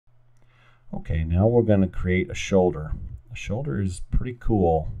Okay, now we're going to create a shoulder. A shoulder is pretty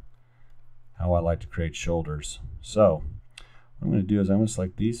cool, how I like to create shoulders. So what I'm going to do is I'm going to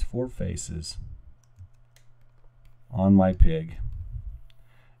select these 4 faces on my pig,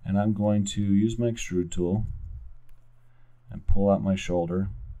 and I'm going to use my extrude tool and pull out my shoulder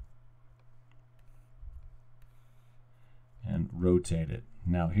and rotate it.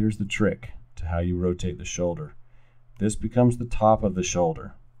 Now here's the trick to how you rotate the shoulder. This becomes the top of the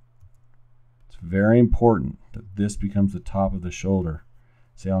shoulder. It's very important that this becomes the top of the shoulder.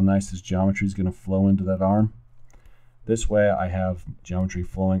 See how nice this geometry is going to flow into that arm? This way I have geometry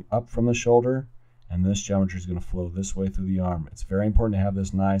flowing up from the shoulder, and this geometry is going to flow this way through the arm. It's very important to have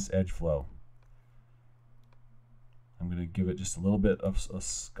this nice edge flow. I'm going to give it just a little bit of a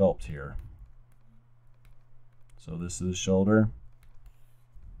sculpt here. So this is the shoulder.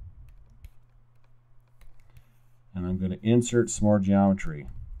 And I'm going to insert some more geometry.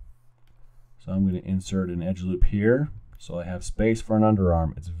 So I'm going to insert an edge loop here, so I have space for an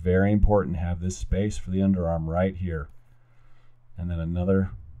underarm. It's very important to have this space for the underarm right here. And then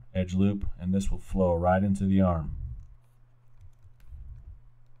another edge loop, and this will flow right into the arm.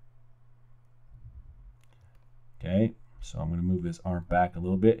 Okay, so I'm going to move this arm back a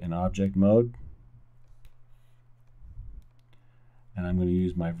little bit in object mode. And I'm going to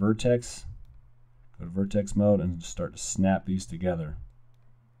use my vertex, go to vertex mode, and start to snap these together.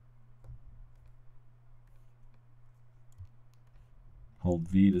 Hold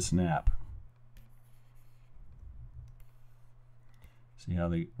V to snap. See how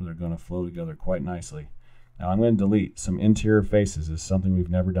they're going to flow together quite nicely. Now I'm going to delete some interior faces. This is something we've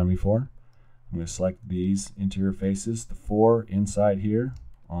never done before. I'm going to select these interior faces, the 4 inside here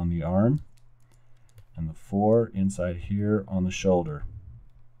on the arm, and the 4 inside here on the shoulder.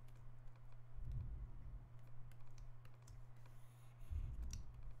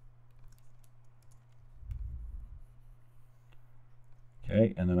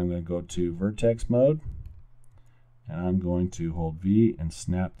 Okay, and then I'm going to go to vertex mode, and I'm going to hold V and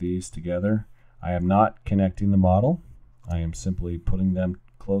snap these together. I am not connecting the model. I am simply putting them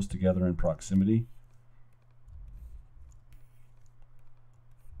close together in proximity.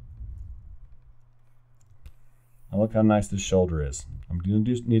 Now look how nice this shoulder is. I'm going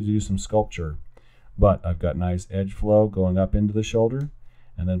to need to do some sculpture, but I've got nice edge flow going up into the shoulder,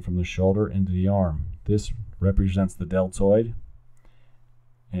 and then from the shoulder into the arm. This represents the deltoid,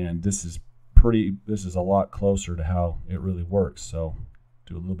 and this is a lot closer to how it really works. So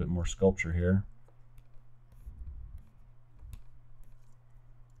do a little bit more sculpture here.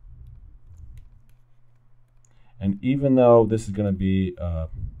 And even though this is going to be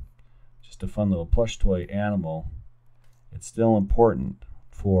just a fun little plush toy animal, it's still important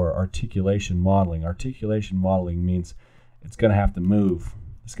for articulation modeling. Articulation modeling means it's going to have to move.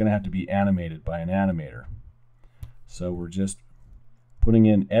 It's going to have to be animated by an animator. So we're just putting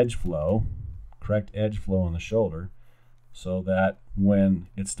in edge flow, correct edge flow on the shoulder, so that when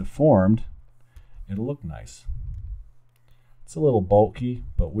it's deformed, it'll look nice. It's a little bulky,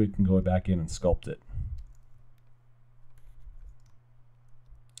 but we can go back in and sculpt it.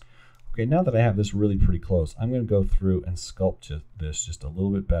 Okay, now that I have this really pretty close, I'm going to go through and sculpt this just a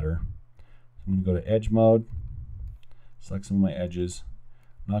little bit better. I'm going to go to edge mode, select some of my edges.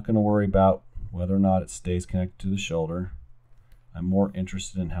 I'm not going to worry about whether or not it stays connected to the shoulder. I'm more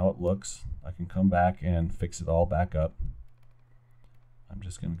interested in how it looks. I can come back and fix it all back up. I'm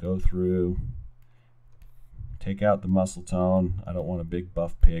just going to go through, take out the muscle tone. I don't want a big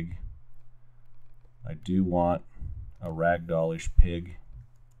buff pig. I do want a ragdollish pig.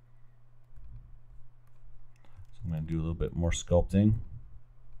 So I'm going to do a little bit more sculpting.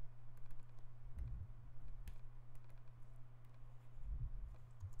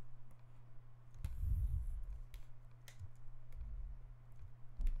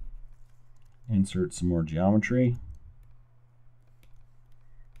 Insert some more geometry.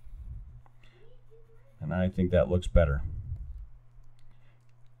 And I think that looks better.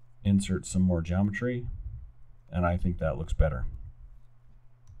 Insert some more geometry, and I think that looks better.